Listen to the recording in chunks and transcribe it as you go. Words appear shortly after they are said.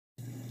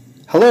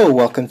Hello,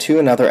 welcome to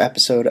another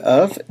episode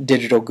of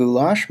Digital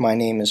Goulash. My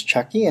name is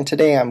Chucky, and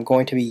today I'm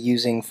going to be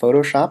using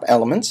Photoshop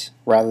Elements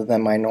rather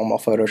than my normal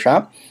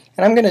Photoshop,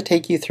 and I'm going to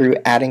take you through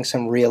adding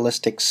some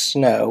realistic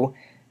snow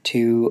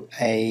to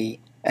an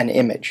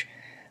image.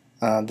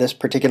 This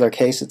particular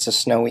case, it's a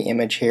snowy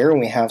image here, and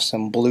we have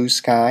some blue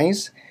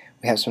skies.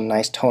 We have some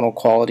nice tonal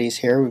qualities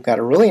here. We've got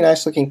a really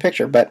nice looking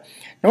picture, but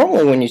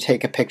normally when you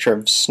take a picture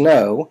of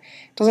snow,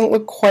 it doesn't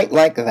look quite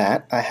like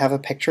that. I have a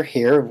picture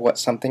here of what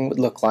something would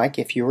look like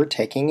if you were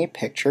taking a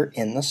picture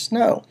in the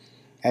snow.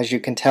 As you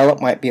can tell,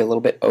 it might be a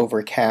little bit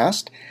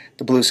overcast.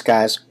 The blue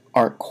skies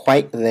aren't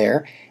quite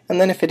there,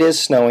 and then if it is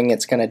snowing,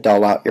 it's going to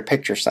dull out your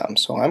picture some.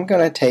 So I'm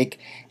going to take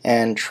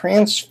and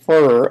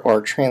transform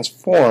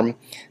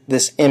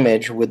this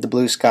image with the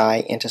blue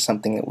sky into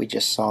something that we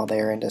just saw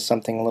there, into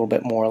something a little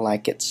bit more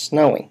like it's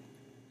snowing.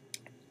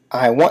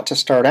 I want to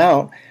start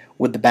out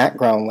with the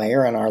background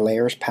layer in our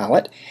layers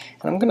palette,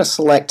 and I'm going to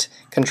select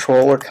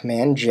Control or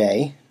Command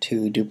J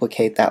to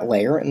duplicate that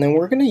layer, and then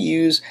we're going to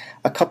use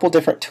a couple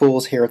different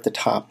tools here at the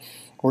top.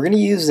 We're going to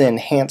use the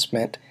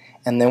enhancement,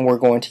 and then we're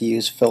going to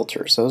use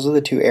filters. Those are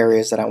the two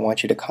areas that I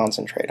want you to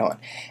concentrate on.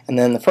 And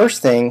then the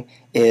first thing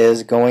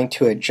is going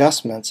to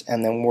adjustments,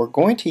 and then we're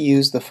going to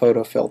use the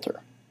photo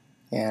filter.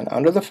 And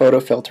under the photo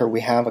filter,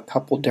 we have a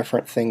couple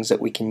different things that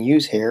we can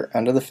use here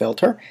under the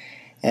filter,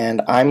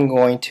 and I'm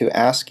going to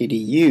ask you to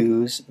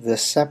use the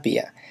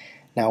sepia.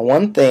 Now,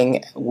 one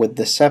thing with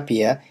the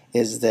sepia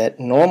is that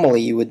normally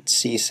you would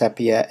see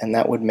sepia and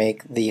that would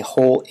make the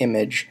whole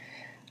image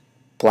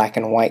black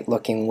and white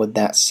looking with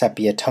that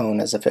sepia tone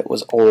as if it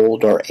was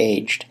old or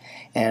aged.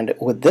 And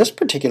with this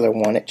particular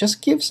one, it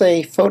just gives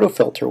a photo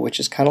filter, which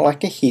is kind of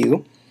like a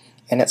hue,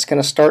 and it's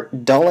going to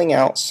start dulling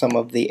out some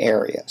of the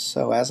areas.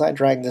 So as I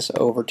drag this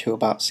over to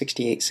about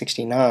 68,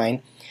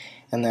 69,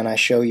 and then I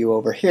show you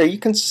over here, you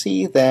can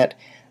see that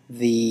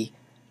the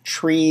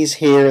trees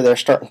here, they're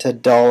starting to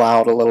dull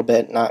out a little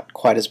bit, not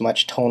quite as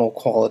much tonal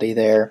quality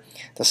there.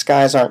 The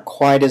skies aren't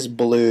quite as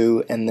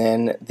blue, and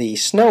then the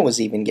snow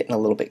is even getting a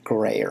little bit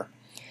grayer.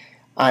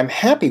 I'm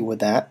happy with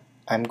that.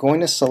 I'm going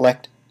to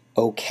select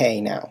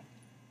OK now.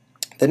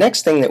 The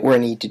next thing that we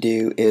need to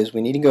do is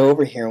we need to go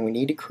over here and we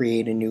need to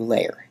create a new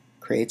layer.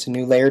 Creates a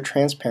new layer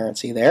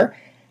transparency there,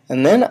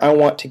 and then I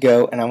want to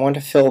go and I want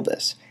to fill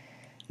this.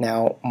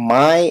 Now,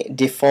 my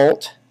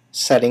default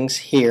settings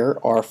here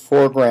are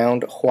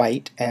foreground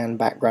white and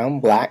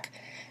background black.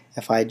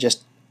 If I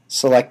just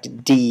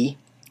select D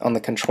on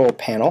the control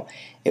panel,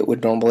 it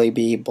would normally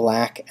be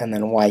black and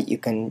then white. You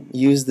can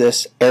use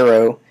this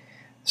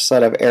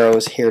set of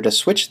arrows here to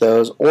switch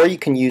those, or you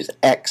can use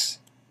X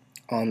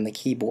on the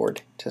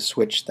keyboard to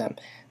switch them.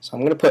 So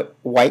I'm going to put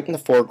white in the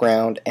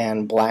foreground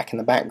and black in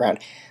the background.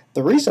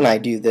 The reason I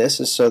do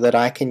this is so that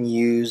I can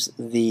use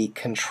the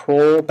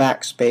Control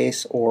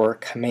Backspace or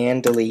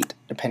Command Delete,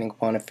 depending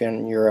upon if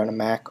you're on a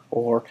Mac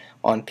or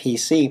on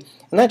PC,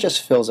 and that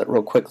just fills it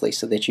real quickly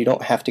so that you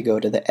don't have to go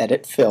to the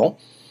Edit Fill.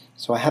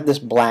 So I have this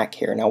black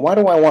here. Now, why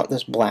do I want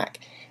this black?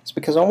 It's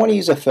because I want to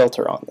use a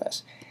filter on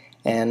this.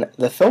 And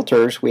the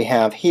filters we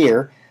have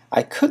here,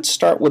 I could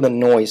start with a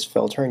noise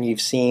filter, and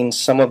you've seen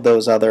some of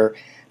those other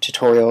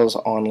tutorials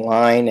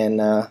online,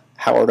 and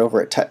Howard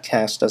over at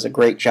TechCast does a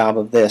great job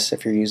of this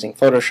if you're using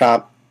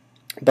Photoshop.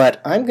 But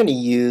I'm going to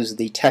use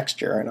the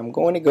texture, and I'm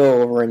going to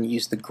go over and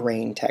use the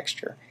grain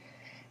texture.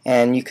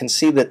 And you can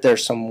see that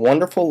there's some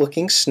wonderful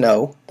looking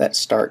snow that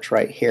starts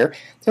right here.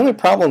 The only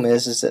problem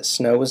is that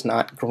snow is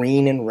not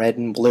green and red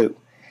and blue.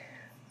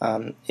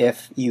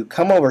 If you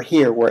come over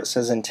here where it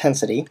says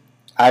intensity,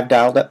 I've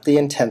dialed up the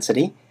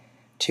intensity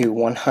to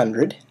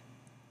 100,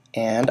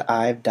 and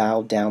I've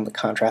dialed down the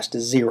contrast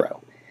to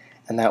 0.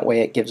 And that way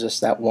it gives us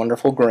that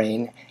wonderful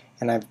grain,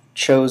 and I've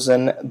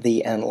chosen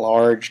the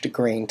enlarged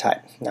grain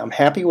type. Now I'm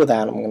happy with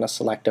that. I'm going to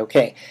select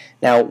OK.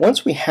 Now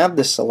once we have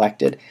this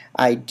selected,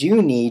 I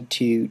do need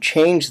to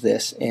change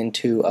this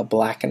into a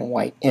black and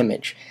white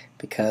image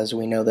because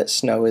we know that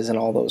snow is in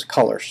all those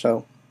colors.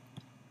 So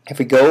if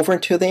we go over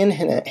to the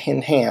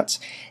Enhance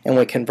and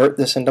we convert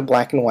this into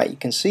black and white, you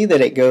can see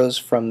that it goes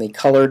from the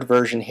colored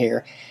version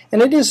here,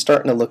 and it is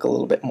starting to look a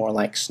little bit more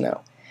like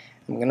snow.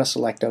 I'm going to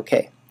select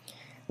OK.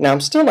 Now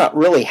I'm still not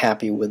really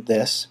happy with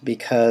this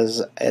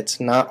because it's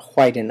not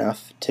white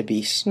enough to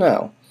be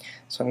snow.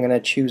 So I'm going to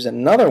choose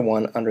another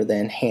one under the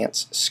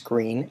Enhance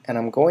screen, and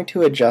I'm going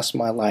to adjust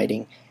my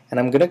lighting, and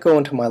I'm going to go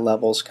into my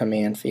Levels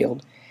command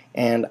field,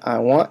 and I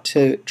want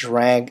to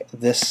drag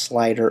this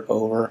slider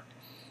over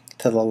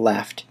to the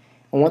left.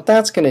 And what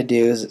that's going to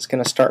do is it's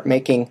going to start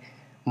making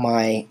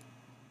my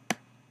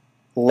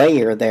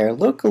layer there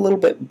look a little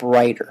bit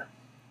brighter.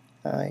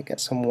 You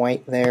got some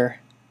white there,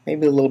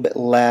 maybe a little bit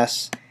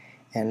less,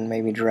 and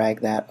maybe drag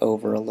that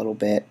over a little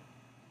bit.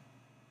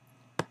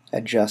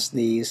 Adjust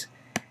these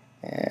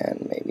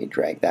and maybe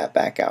drag that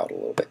back out a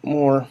little bit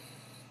more.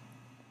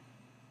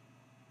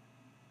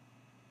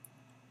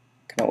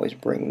 Can always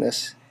bring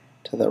this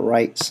to the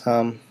right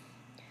some.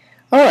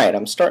 Alright,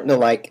 I'm starting to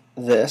like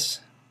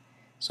this.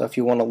 So if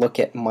you want to look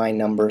at my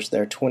numbers,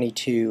 they're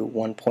 22,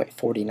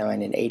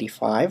 1.49, and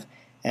 85,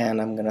 and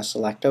I'm going to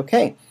select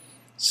OK.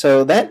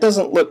 So that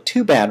doesn't look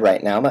too bad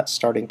right now. That's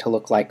starting to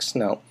look like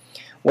snow.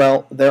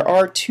 Well, there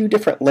are two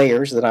different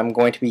layers that I'm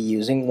going to be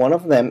using. One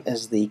of them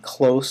is the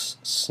close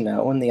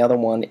snow, and the other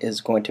one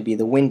is going to be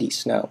the windy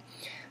snow.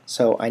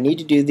 So I need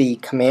to do the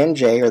Command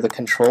J or the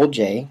Control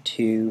J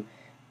to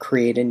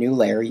create a new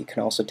layer. You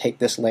can also take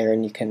this layer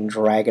and you can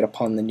drag it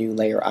upon the new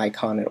layer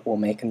icon. It will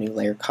make a new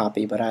layer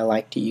copy, but I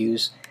like to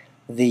use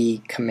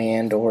the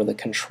Command or the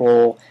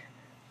Control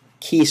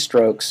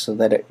keystrokes so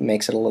that it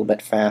makes it a little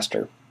bit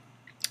faster.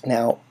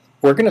 Now,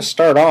 we're going to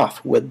start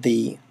off with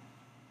the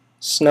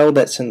snow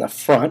that's in the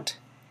front,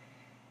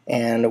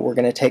 and we're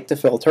going to take the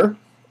filter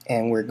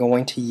and we're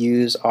going to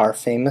use our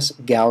famous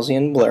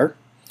Gaussian blur.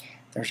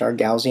 There's our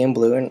Gaussian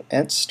blue, and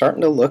it's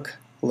starting to look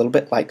a little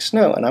bit like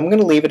snow, and I'm going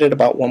to leave it at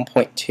about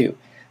 1.2.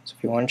 So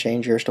if you want to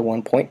change yours to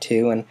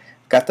 1.2, and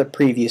I've got the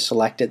preview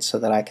selected so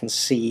that I can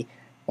see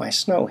my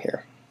snow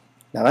here.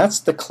 Now that's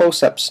the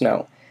close-up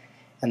snow.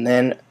 And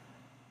then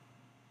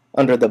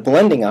under the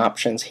blending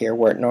options here,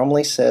 where it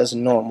normally says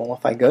normal,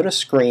 if I go to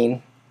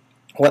screen,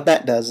 what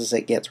that does is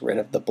it gets rid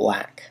of the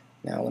black.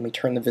 Now let me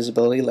turn the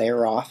visibility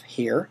layer off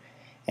here,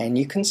 and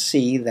you can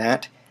see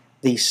that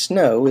the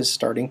snow is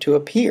starting to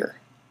appear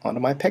onto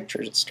my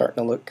pictures. It's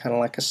starting to look kind of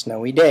like a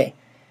snowy day.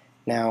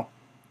 Now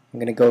I'm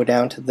going to go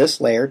down to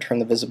this layer, turn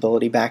the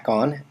visibility back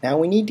on. Now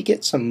we need to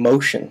get some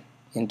motion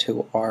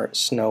into our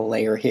snow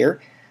layer here,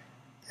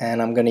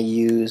 and I'm going to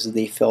use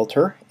the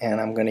filter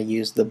and I'm going to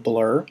use the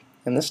blur,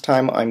 and this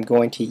time I'm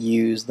going to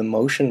use the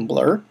motion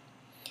blur,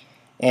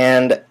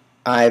 and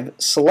I've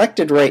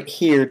selected right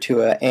here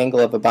to an angle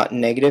of about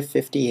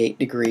 -58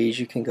 degrees.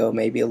 You can go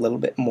maybe a little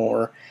bit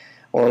more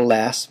or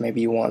less.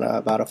 Maybe you want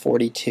about a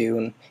 42,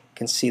 and you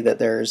can see that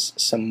there's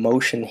some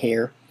motion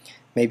here.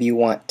 Maybe you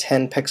want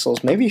 10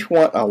 pixels. Maybe you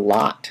want a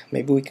lot.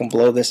 Maybe we can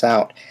blow this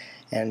out,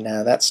 and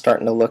that's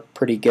starting to look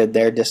pretty good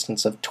there.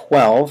 Distance of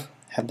 12.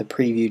 Have the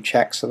preview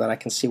checked so that I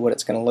can see what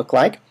it's going to look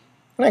like,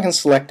 and I can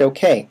select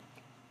OK.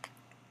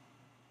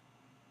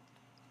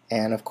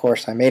 And of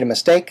course I made a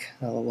mistake.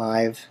 A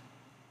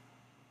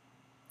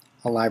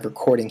live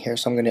recording here,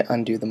 so I'm going to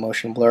undo the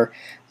motion blur.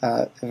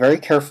 Very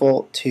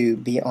careful to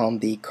be on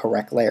the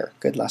correct layer.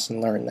 Good lesson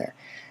learned there.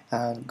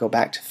 Go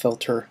back to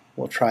filter.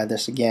 We'll try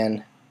this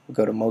again. We'll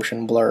go to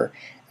motion blur,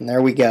 and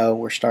there we go.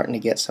 We're starting to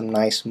get some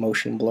nice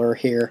motion blur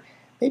here.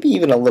 Maybe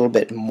even a little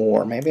bit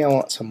more. Maybe I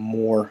want some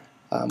more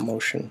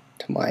motion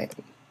to my.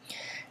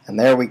 And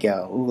there we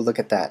go. Ooh, look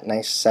at that.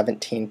 Nice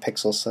 17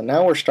 pixels. So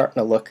now we're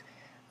starting to look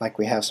like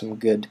we have some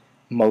good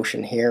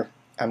motion here.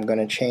 I'm going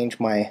to change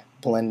my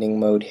blending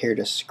mode here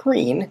to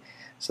screen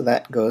so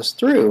that goes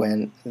through,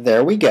 and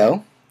there we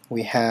go.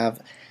 We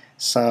have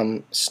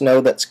some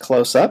snow that's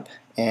close up,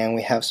 and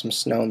we have some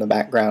snow in the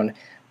background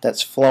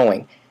that's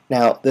flowing.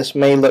 Now this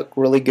may look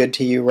really good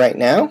to you right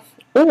now,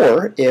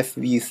 or if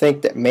you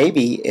think that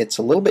maybe it's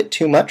a little bit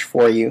too much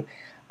for you,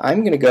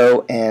 I'm going to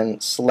go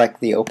and select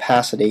the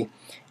opacity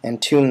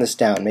and tune this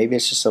down. Maybe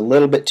it's just a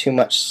little bit too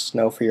much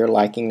snow for your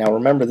liking. Now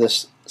remember,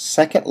 this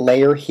second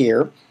layer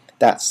here,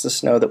 that's the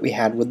snow that we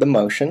had with the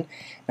motion.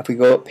 If we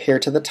go up here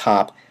to the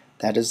top,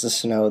 that is the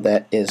snow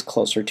that is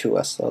closer to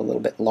us, so a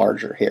little bit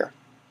larger here.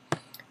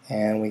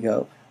 And we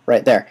go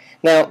right there.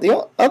 Now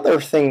the other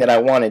thing that I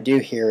want to do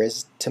here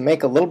is to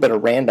make a little bit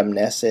of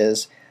randomness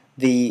is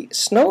the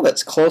snow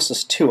that's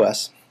closest to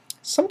us.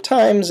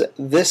 Sometimes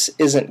this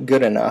isn't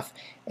good enough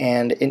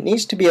and it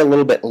needs to be a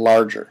little bit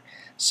larger.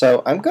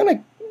 So I'm going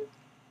to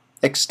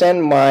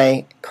extend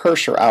my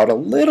cursor out a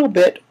little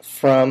bit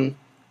from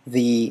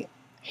the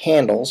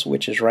handles,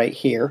 which is right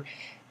here,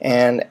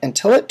 and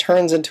until it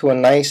turns into a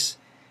nice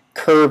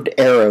curved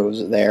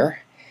arrows there,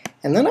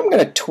 and then I'm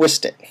going to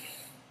twist it.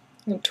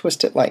 I'm going to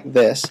twist it like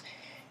this,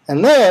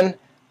 and then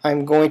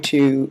I'm going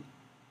to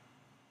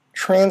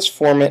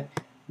transform it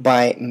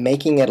by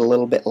making it a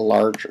little bit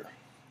larger.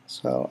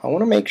 So I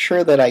want to make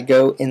sure that I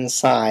go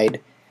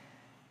inside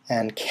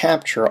and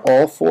capture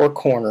all four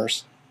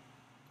corners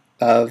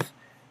of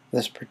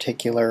this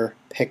particular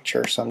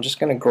picture. So I'm just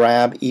going to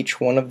grab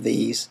each one of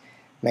these,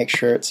 make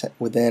sure it's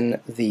within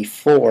the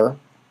 4,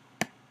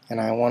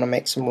 and I want to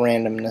make some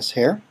randomness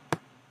here.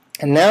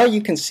 And now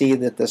you can see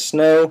that the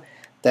snow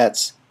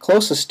that's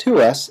closest to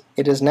us,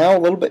 it is now a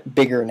little bit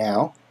bigger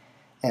now,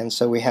 and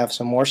so we have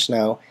some more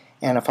snow.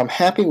 And if I'm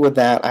happy with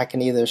that, I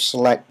can either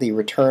select the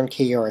return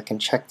key or I can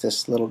check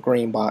this little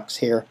green box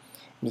here,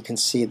 and you can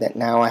see that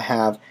now I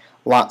have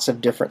lots of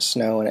different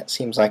snow, and it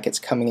seems like it's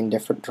coming in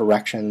different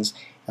directions,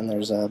 and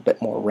there's a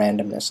bit more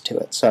randomness to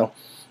it. So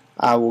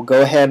I will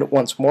go ahead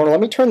once more.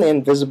 Let me turn the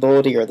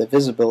invisibility or the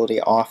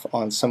visibility off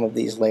on some of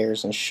these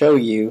layers and show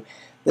you.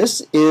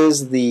 This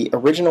is the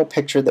original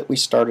picture that we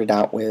started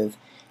out with,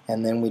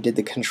 and then we did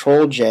the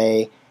Control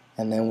J,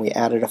 and then we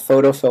added a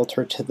photo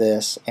filter to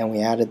this, and we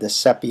added the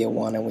sepia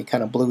one, and we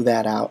kind of blew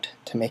that out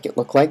to make it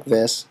look like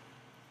this.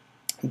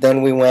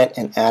 Then we went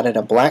and added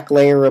a black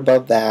layer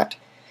above that,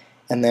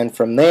 and then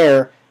from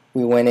there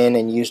we went in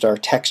and used our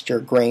texture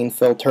grain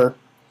filter,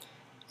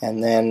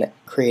 and then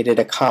created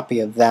a copy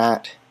of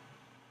that,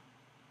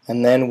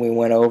 and then we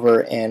went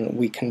over and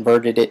we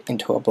converted it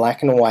into a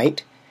black and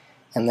white,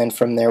 and then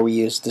from there we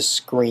used the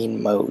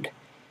screen mode.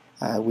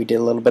 We did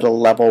a little bit of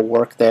level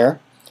work there,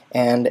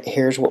 and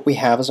here's what we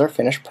have as our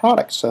finished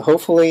product. So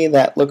hopefully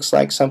that looks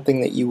like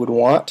something that you would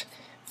want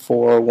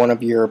for one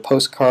of your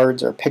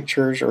postcards or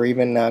pictures or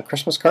even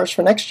Christmas cards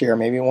for next year.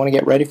 Maybe you want to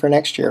get ready for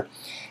next year.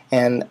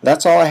 And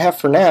that's all I have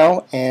for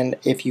now, and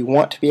if you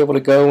want to be able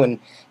to go and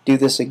do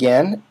this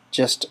again,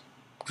 just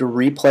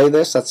replay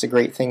this. That's the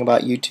great thing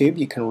about YouTube.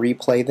 You can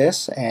replay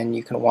this and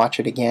you can watch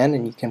it again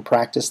and you can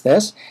practice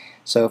this.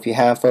 So if you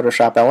have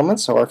Photoshop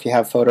Elements or if you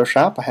have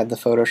Photoshop, I have the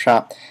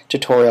Photoshop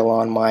tutorial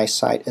on my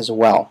site as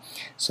well.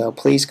 So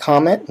please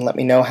comment and let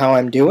me know how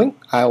I'm doing.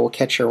 I will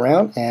catch you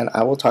around and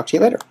I will talk to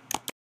you later.